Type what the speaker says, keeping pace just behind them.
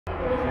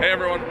Hey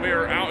everyone, we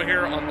are out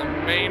here on the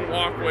main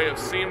walkway of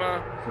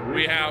SEMA.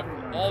 We have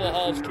all the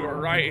halls to our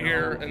right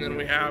here, and then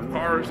we have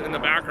cars in the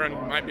background.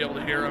 You might be able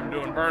to hear them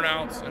doing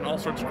burnouts and all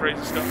sorts of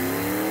crazy stuff.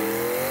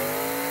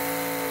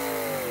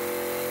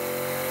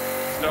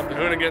 The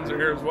Hoonigans are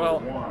here as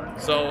well.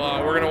 So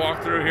we're gonna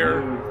walk through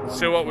here,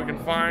 see what we can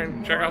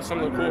find, check out some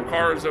of the cool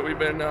cars that we've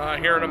been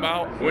hearing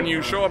about. When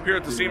you show up here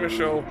at the SEMA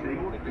Show,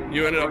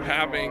 you ended up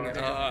having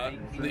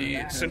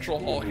the central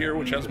hall here,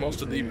 which has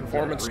most of the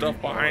performance stuff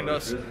behind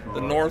us.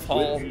 The north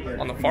hall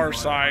on the far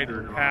side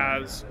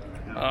has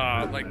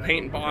like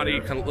paint and body,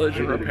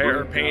 collision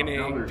repair,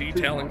 painting,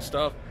 detailing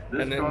stuff.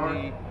 And then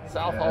the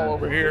south hall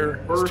over here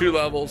is 2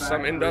 levels,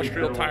 some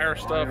industrial tire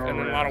stuff, and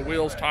then a lot of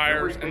wheels,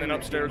 tires, and then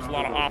upstairs a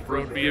lot of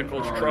off-road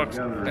vehicles, trucks,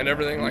 and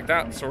everything like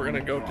that. So we're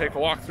gonna go take a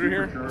walk through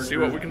here and see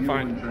what we can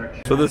find.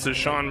 So this is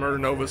Sean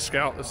Murdernova's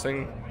Scout. This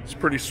thing is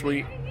pretty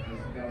sweet.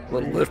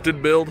 Little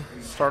lifted build.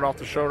 Start off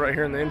the show right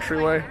here in the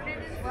entryway.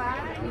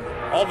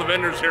 All the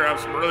vendors here have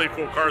some really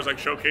cool cars, like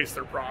showcase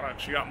their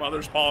products. You got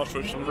Mother's Polish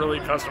with some really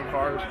custom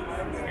cars.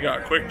 You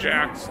got Quick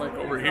Jacks like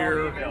over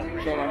here,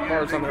 showing off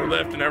cars on their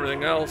lift and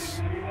everything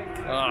else.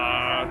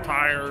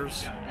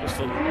 Tires, just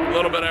a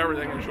little bit of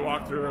everything as you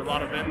walk through. A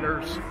lot of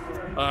vendors,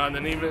 and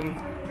then even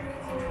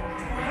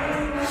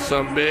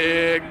some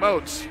big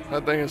boats.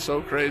 That thing is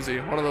so crazy.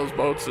 One of those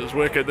boats is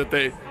wicked that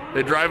they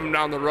drive them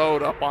down the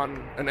road up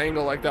on an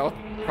angle like that with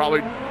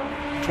probably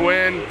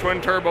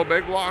twin turbo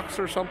big blocks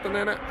or something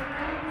in it.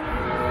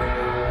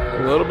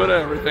 A little bit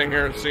of everything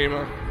here at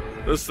SEMA.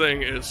 This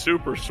thing is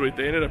super sweet.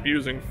 They ended up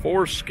using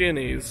 4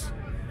 skinnies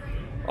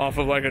off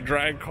of like a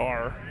drag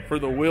car for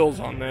the wheels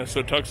on this,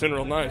 so it tucks in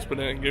real nice, but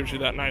then it gives you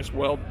that nice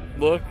weld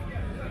look.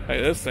 Hey,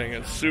 this thing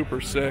is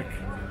super sick.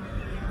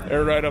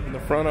 Air right up in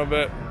the front of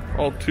it,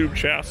 all tube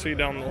chassis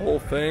down the whole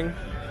thing.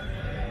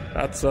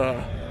 That's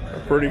a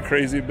pretty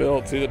crazy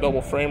build. See the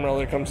double frame rail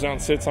that comes down,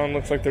 sits on.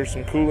 Looks like there's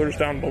some coolers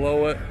down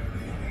below it.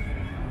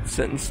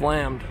 Sitting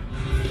slammed.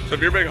 So if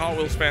you're a big Hot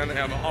Wheels fan, they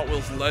have a Hot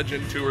Wheels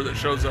Legend tour that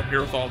shows up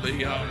here with all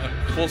the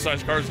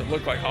full-size cars that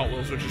look like Hot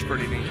Wheels, which is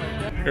pretty neat.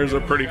 Here's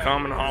a pretty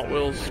common Hot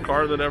Wheels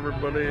car that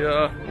everybody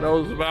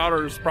knows about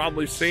or has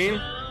probably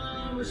seen.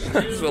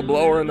 It's the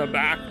blower in the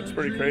back. It's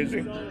pretty crazy.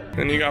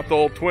 And you got the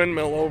old twin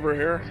mill over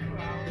here.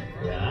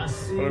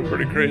 What a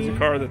pretty crazy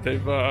car that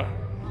they've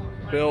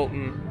built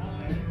and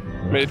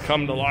made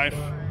come to life.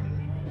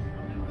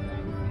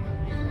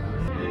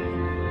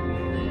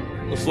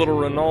 This little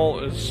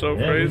Renault is so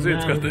crazy.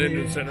 It's got the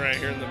engine sitting right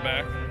here in the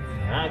back.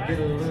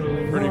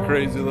 Pretty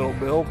crazy little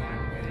build.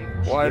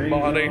 Wide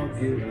body,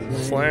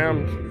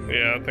 slammed.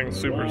 Yeah, that thing's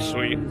super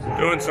sweet.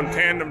 Doing some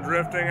tandem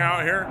drifting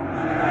out here.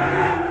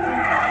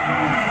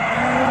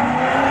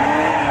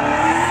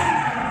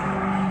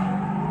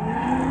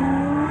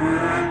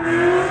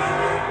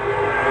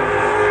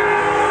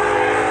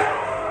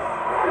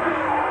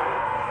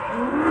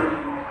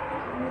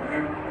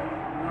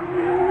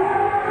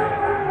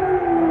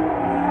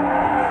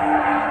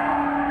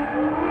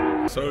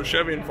 So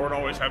Chevy and Ford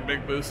always have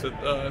big booths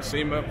at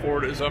SEMA.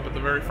 Ford is up at the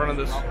very front of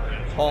this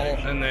hall,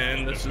 and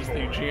then this is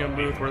the GM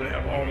booth where they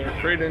have all their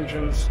crate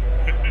engines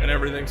and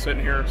everything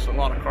sitting here. So a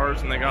lot of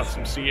cars, and they got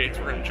some C8s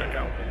we're gonna check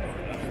out.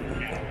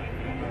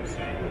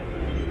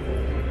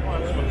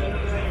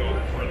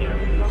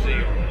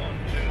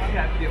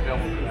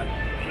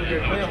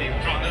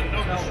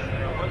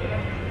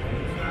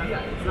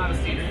 It's not a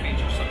standard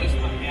feature, so this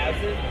one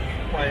has it,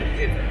 but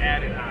it's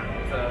added on.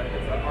 It's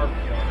an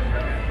RPO.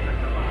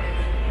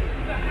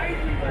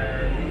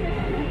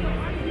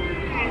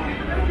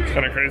 It's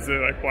kind of crazy, they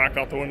like black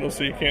out the window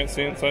so you can't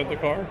see inside the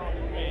car.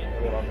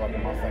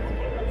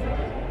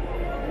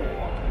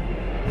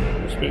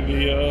 This would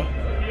be the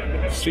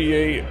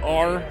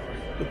C8R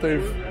that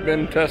they've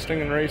been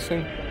testing and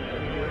racing.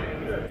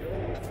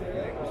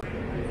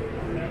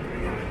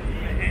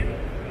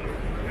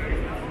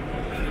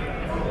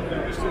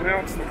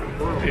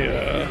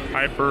 The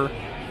Hyper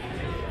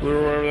Blue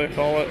or whatever they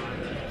call it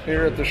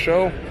here at the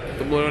show.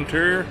 The blue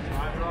interior.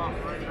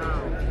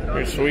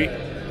 Very sweet.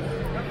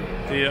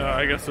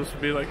 I guess this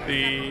would be like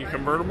the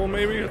convertible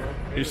maybe.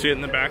 You see it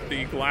in the back,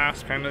 the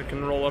glass kind of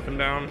can roll up and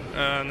down,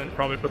 and then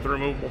probably put the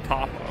removable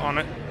top on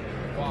it.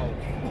 Wow.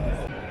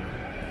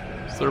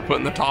 So they're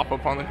putting the top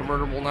up on the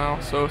convertible now,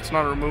 so it's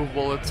not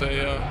removable, it's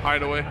a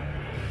hideaway.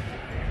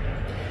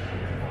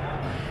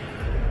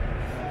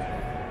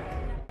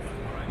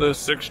 The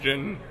 6th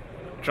gen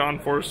John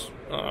Force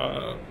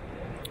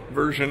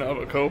version of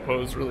a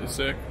Copo is really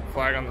sick.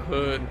 Flag on the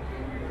hood,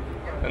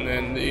 and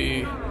then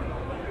the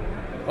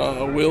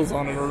wheels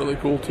on it are really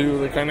cool too.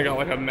 They kind of got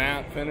like a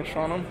matte finish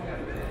on them.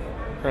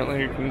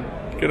 Apparently you can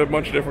get a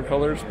bunch of different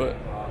colors, but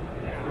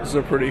this is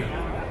a pretty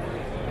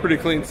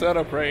clean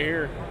setup right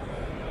here.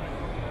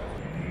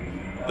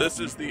 This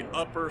is the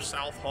upper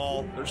south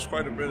hall. There's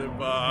quite a bit of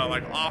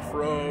like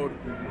off-road,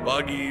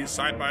 buggies,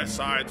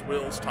 side-by-sides,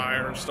 wheels,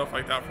 tires, stuff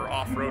like that for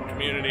off-road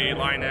community.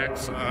 Line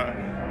X,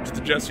 it's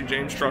the Jesse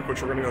James truck,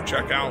 which we're gonna go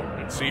check out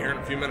and see here in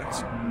a few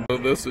minutes. So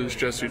this is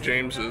Jesse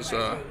James's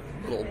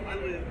little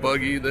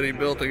buggy that he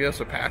built, I guess,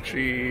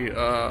 Apache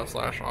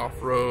slash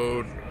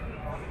off-road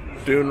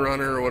dune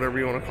runner or whatever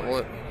you want to call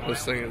it.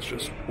 This thing is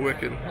just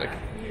wicked. Like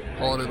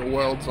all of the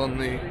welds on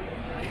the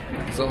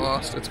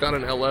exhaust. It's got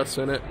an LS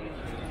in it.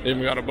 They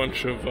even got a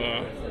bunch of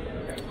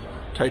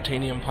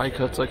titanium pie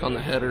cuts like on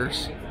the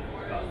headers.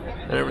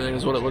 And everything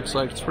is what it looks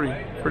like. It's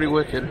pretty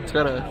wicked. It's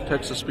got a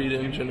Texas Speed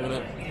engine in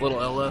it,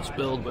 little LS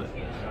build, but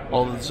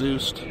all the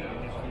Zeused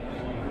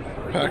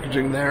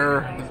packaging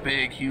there. The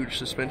big, huge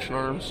suspension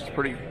arms. It's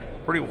pretty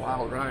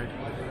wild ride.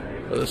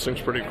 But this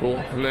thing's pretty cool.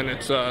 And then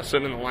it's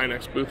sitting in the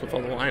Line-X booth with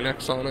all the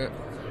Line-X on it,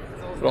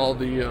 with all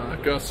the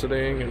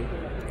gusseting and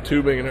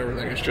tubing and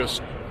everything. It's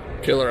just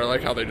killer. I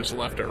like how they just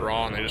left it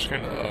raw and they just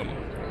kind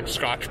of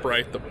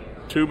Scotch-Brite the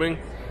tubing.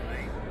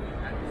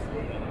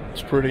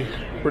 It's pretty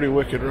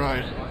wicked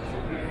ride.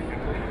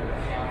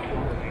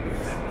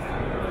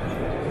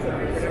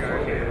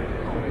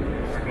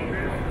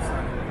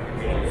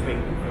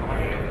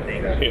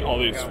 All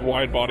these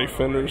wide body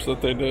fenders that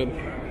they did.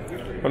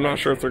 I'm not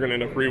sure if they're going to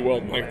end up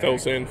re-welding like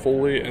those in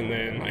fully and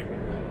then like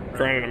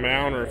grinding them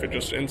out, or if it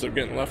just ends up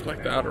getting left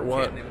like that or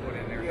what.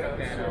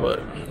 But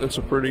it's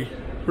a pretty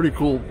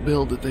cool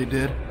build that they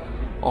did.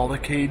 All the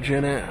cage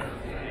in it.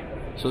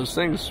 So this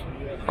thing's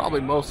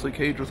probably mostly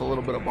cage with a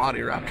little bit of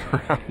body wrapped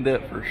around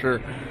it for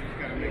sure.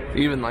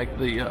 Even like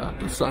the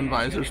sun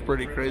visor's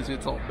pretty crazy.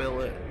 It's all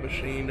billet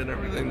machined and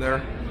everything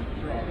there.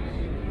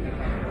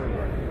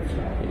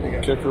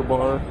 Kicker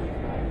bar.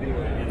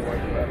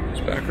 It's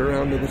back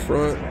around to the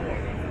front.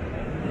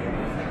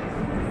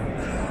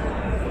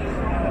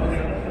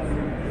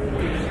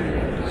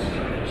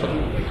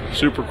 So,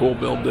 super cool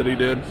build that he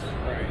did.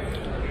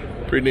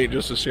 Pretty neat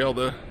just to see all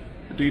the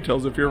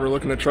details. If you're ever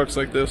looking at trucks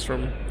like this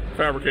from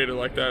fabricated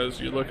like that,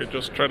 is you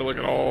try to look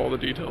at all the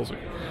details,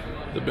 like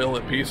the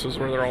billet pieces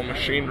where they're all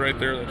machined right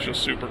there. That's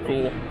just super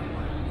cool.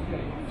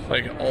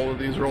 Like all of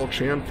these are all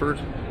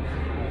chamfered.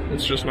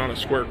 It's just not a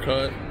square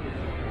cut.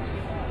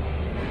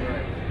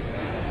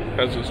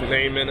 Has his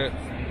name in it.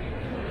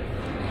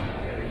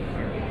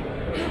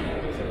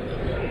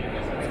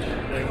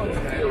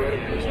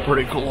 It's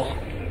pretty cool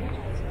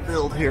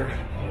build here.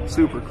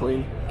 Super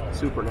clean,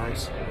 super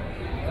nice.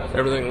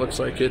 Everything looks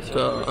like it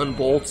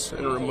unbolts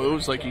and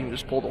removes, like you can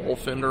just pull the whole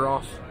fender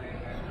off.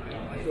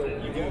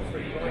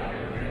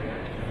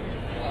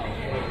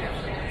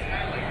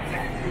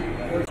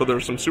 So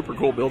there's some super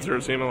cool builds here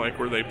at SEMA, like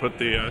where they put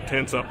the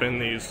tents up in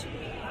these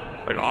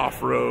like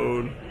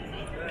off-road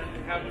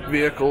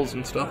vehicles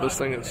and stuff. This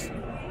thing is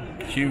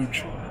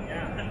huge.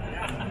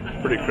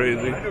 Pretty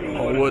crazy.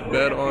 All wood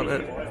bed on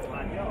it.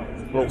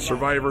 Little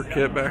survivor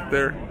kit back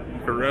there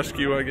for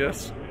rescue, I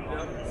guess.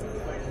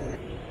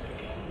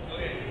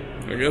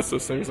 I guess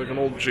this thing's like an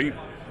old Jeep.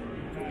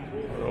 I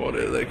don't know what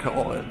do they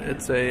call it.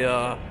 It's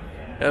a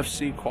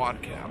FC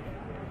quad cab.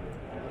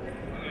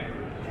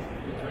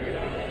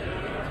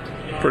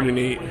 Pretty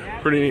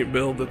neat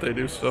build that they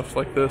do stuff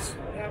like this.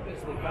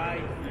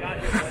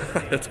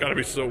 It's got to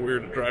be so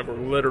weird to drive where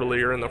literally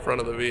you're in the front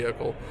of the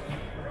vehicle,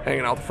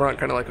 hanging out the front,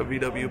 kind of like a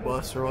VW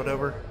bus or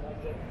whatever.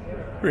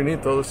 Pretty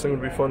neat though. This thing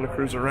would be fun to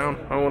cruise around.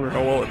 I wonder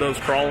how well it does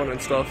crawling and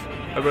stuff.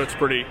 I bet it's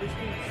pretty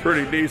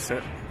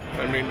decent.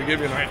 I mean, to give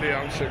you an idea,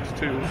 I'm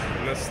 6'2",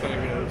 and this thing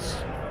is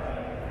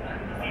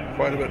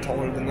quite a bit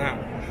taller than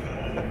that.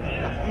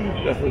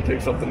 Definitely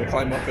takes something to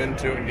climb up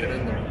into and get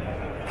in there.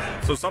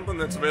 So something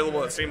that's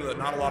available at SEMA that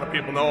not a lot of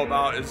people know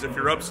about is if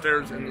you're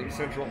upstairs in the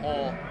central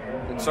hall,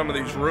 in some of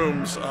these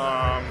rooms, they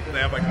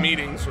have like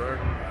meetings or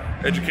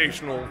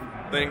educational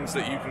things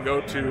that you can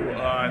go to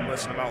and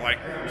listen about, like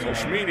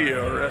social media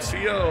or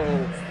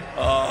SEO,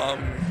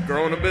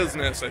 growing a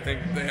business. I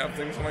think they have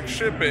things on like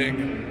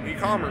shipping,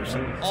 e-commerce,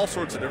 and all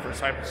sorts of different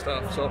type of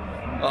stuff. So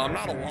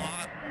not a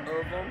lot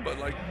of them, but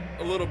like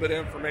a little bit of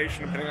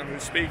information depending on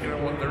who's speaking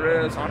and what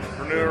there is,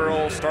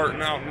 entrepreneurial,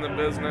 starting out in the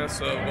business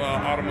of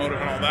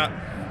automotive and all that.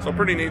 So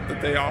pretty neat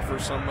that they offer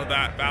some of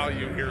that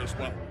value here as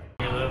well.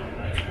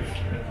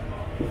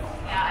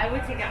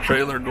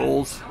 Trailer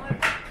goals.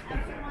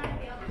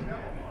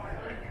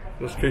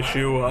 Just in case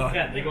you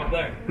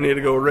need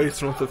to go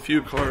racing with a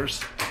few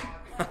cars.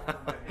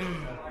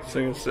 This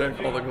thing is sick.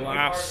 All the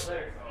glass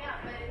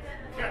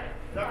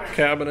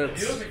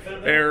cabinets,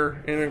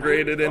 air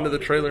integrated into the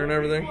trailer and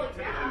everything.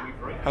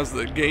 Has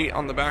the gate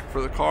on the back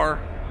for the car.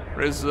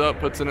 Raises it up,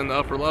 puts it in the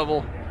upper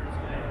level.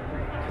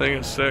 Thing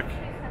is sick.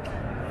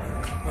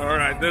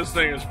 Alright, this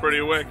thing is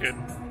pretty wicked.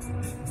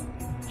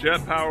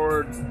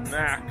 Jet-powered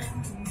Mack.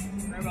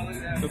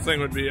 This thing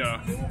would be a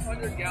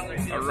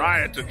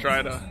riot to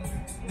try to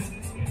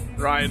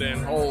ride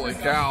in. Holy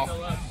cow.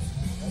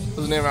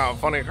 Doesn't even have a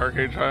funny car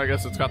cage. I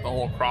guess it's got the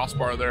whole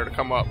crossbar there to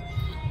come up.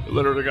 It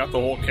literally got the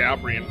whole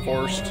cab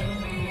reinforced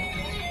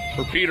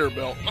for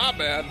Peterbilt. Not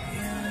bad.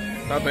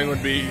 That thing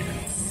would be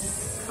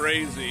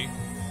crazy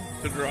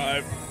to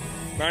drive.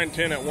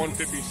 910 at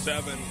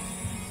 157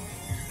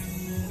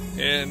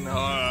 in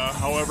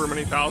however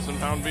many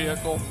thousand-pound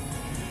vehicle.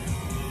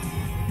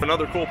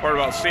 Another cool part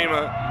about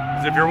SEMA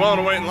is if you're willing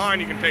to wait in line,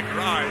 you can take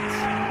rides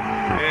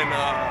in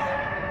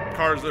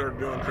cars that are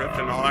doing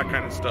drifting and all that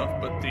kind of stuff,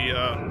 but the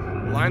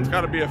line's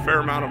got to be a fair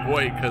amount of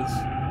weight because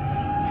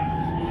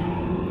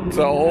it's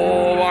a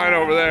whole line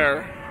over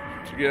there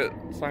to get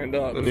signed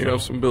up. Then you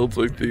have some builds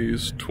like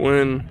these,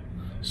 twin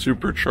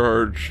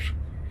supercharged,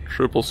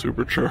 triple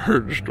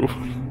supercharged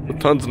with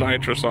tons of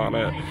nitrous on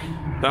it.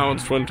 That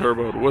one's twin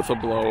turboed with a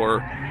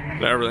blower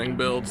and everything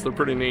builds. They're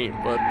pretty neat,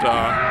 but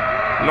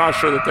I'm not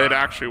sure that they'd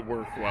actually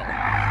work well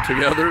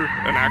together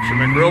and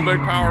actually make real big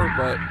power,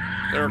 but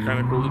they're kind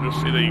of cool to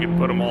just see that you can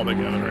put them all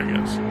together, I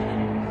guess.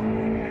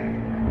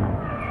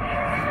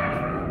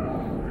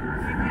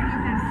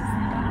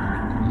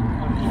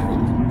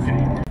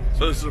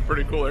 So this is a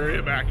pretty cool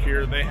area back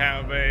here. They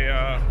have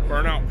a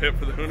burnout pit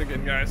for the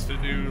Hoonigan guys to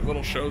do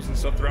little shows and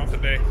stuff throughout the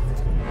day.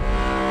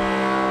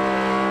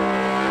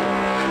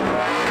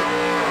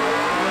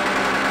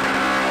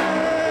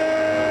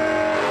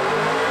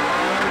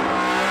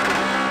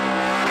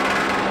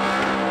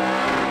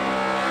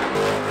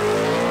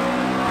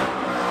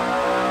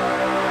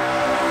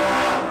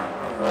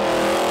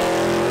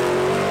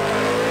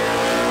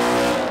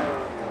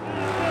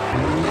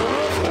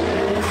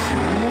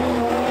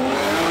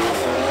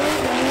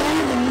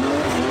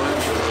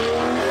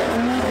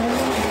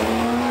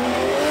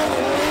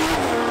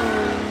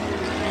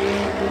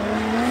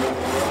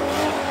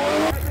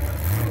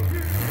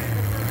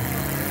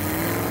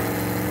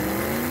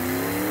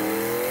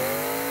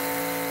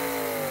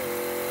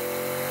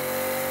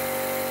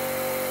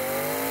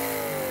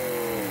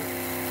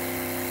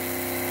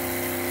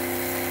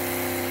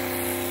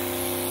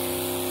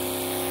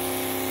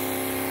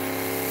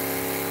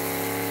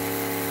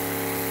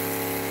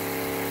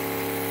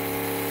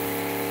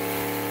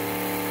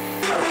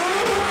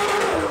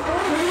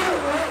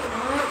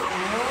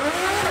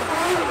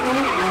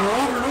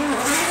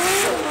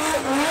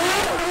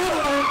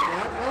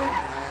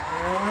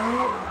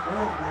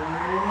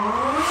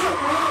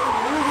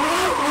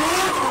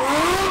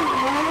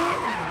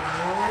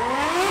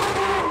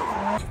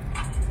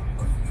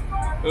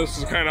 This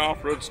is the kind of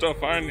off-road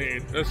stuff I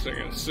need. This thing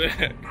is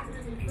sick.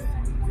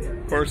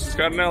 Of course, it's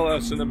got an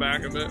LS in the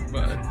back of it,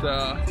 but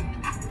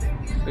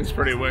it's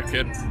pretty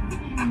wicked.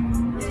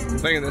 I'm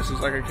thinking this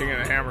is like a King of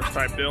the Hammers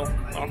type deal,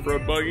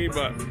 off-road buggy,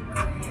 but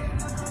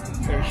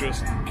it's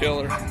just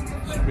killer.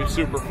 It should be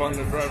super fun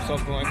to drive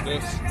something like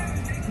this.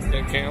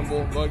 And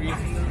Campbell buggy.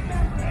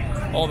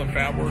 All the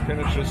fab work in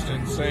it's just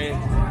insane.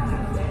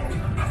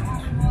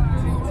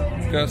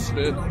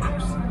 Gusted.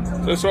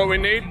 Is this what we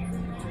need?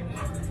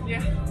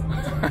 Yeah.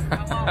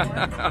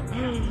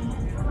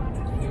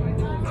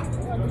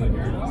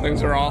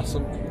 Things are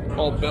awesome.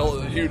 All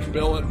billet, a huge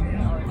billet,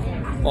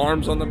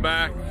 arms on the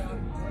back.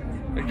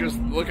 Like, just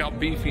look how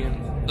beefy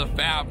and the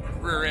fab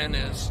rear end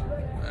is.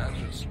 That's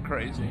just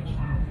crazy.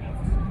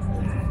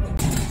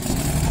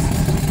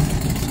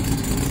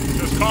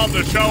 Just called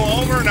the show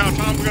over. Now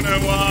Tom's gonna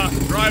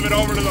drive it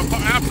over to the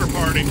after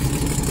party.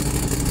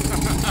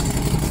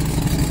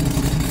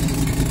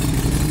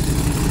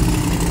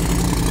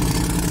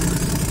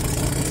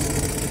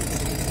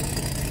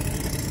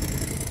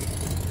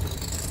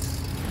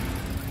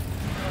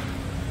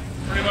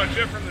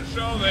 It from the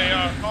show. They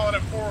call it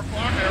at 4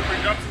 o'clock.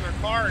 Everybody jumps in their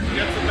car and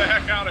gets the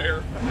heck out of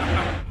here.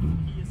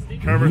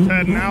 Trevor's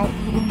heading out.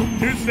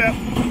 2-step.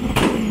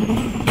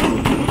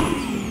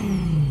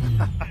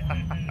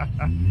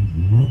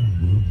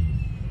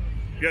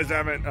 If you guys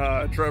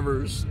haven't,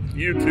 Trevor's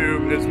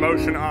YouTube is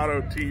Motion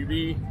Auto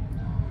TV.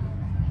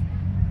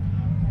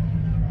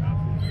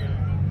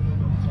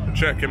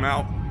 Check him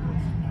out.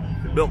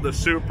 He built the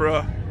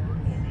Supra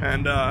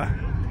and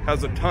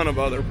has a ton of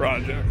other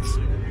projects.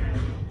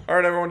 All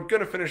right, everyone,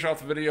 gonna finish off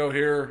the video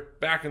here.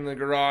 Back in the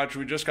garage.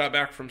 We just got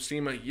back from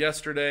SEMA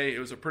yesterday. It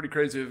was a pretty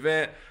crazy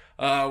event.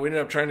 We ended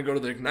up trying to go to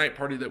the Ignite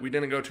party that we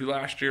didn't go to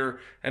last year,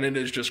 and it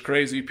is just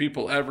crazy.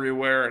 People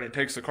everywhere, and it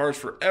takes the cars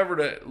forever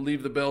to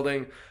leave the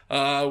building.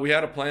 We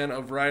had a plan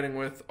of riding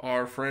with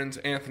our friends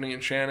Anthony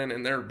and Shannon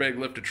in their big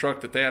lifted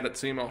truck that they had at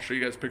SEMA. I'll show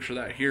you guys a picture of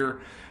that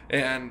here.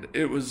 And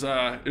it was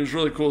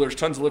really cool. There's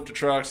tons of lifted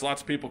trucks,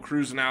 lots of people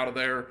cruising out of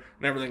there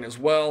and everything as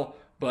well.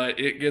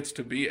 But it gets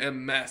to be a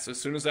mess. As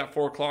soon as that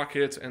 4 o'clock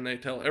hits and they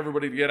tell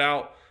everybody to get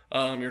out,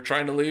 you're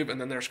trying to leave, and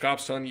then there's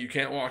cops telling you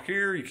can't walk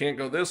here, you can't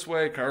go this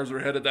way, cars are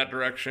headed that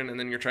direction, and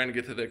then you're trying to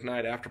get to the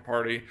Ignite after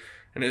party,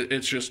 and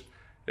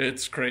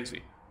it's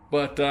crazy.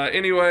 But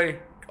anyway,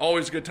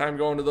 always a good time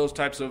going to those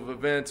types of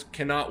events.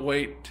 Cannot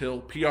wait till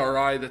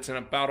PRI, that's in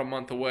about a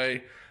month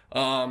away.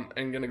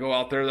 And gonna go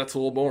out there. That's a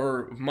little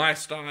more of my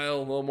style, a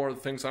little more of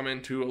the things I'm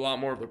into, a lot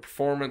more of the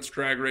performance,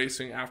 drag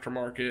racing,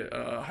 aftermarket,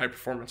 high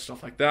performance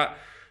stuff like that.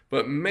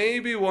 But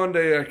maybe one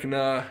day I can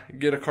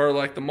get a car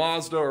like the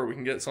Mazda, or we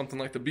can get something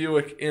like the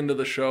Buick into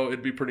the show.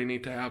 It'd be pretty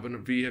neat to have a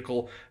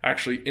vehicle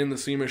actually in the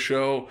SEMA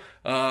show.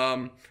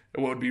 What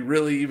would be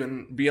really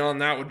even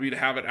beyond that would be to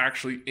have it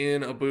actually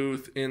in a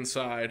booth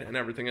inside and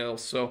everything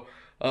else. So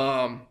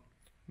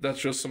that's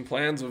just some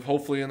plans of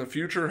hopefully in the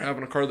future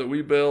having a car that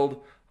we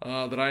build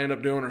that I end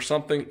up doing or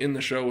something in the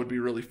show would be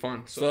really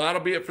fun. So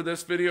that'll be it for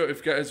this video.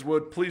 If you guys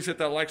would, please hit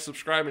that like,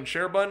 subscribe, and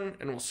share button,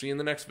 and we'll see you in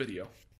the next video.